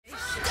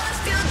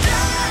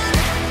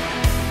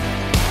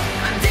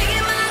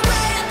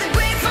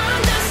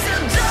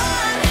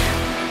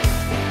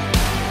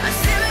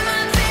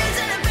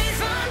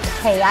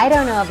Hey, I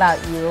don't know about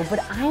you, but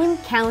I'm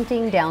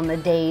counting down the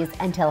days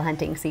until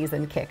hunting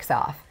season kicks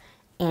off.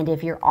 And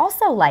if you're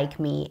also like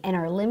me and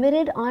are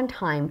limited on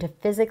time to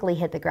physically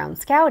hit the ground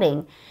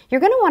scouting, you're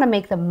going to want to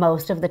make the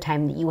most of the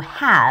time that you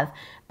have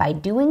by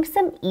doing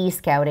some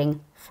e-scouting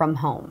from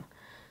home.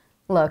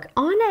 Look,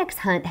 OnX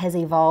Hunt has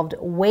evolved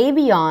way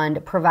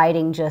beyond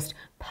providing just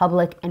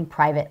public and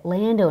private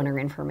landowner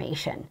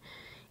information.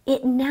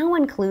 It now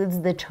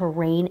includes the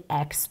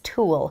TerrainX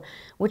tool,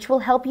 which will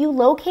help you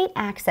locate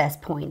access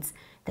points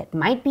that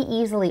might be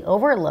easily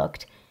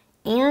overlooked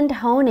and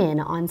hone in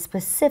on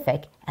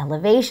specific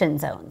elevation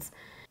zones.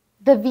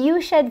 The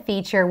Viewshed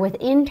feature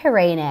within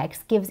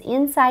TerrainX gives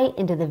insight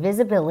into the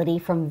visibility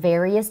from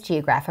various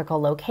geographical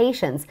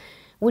locations,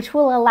 which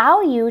will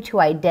allow you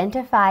to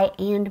identify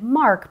and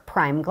mark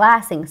prime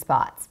glassing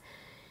spots.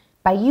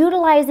 By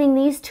utilizing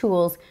these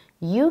tools,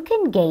 you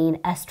can gain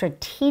a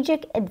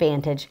strategic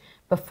advantage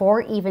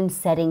before even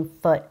setting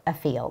foot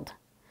afield.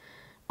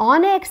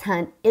 OnX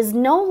Hunt is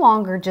no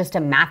longer just a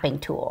mapping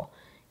tool.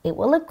 It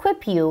will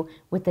equip you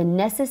with the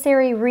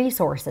necessary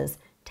resources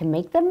to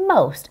make the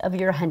most of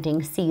your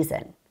hunting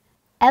season.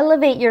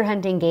 Elevate your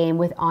hunting game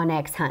with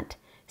OnX Hunt.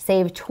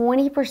 Save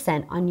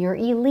 20% on your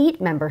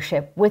Elite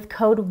membership with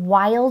code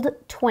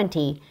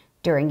WILD20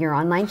 during your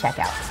online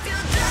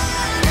checkout.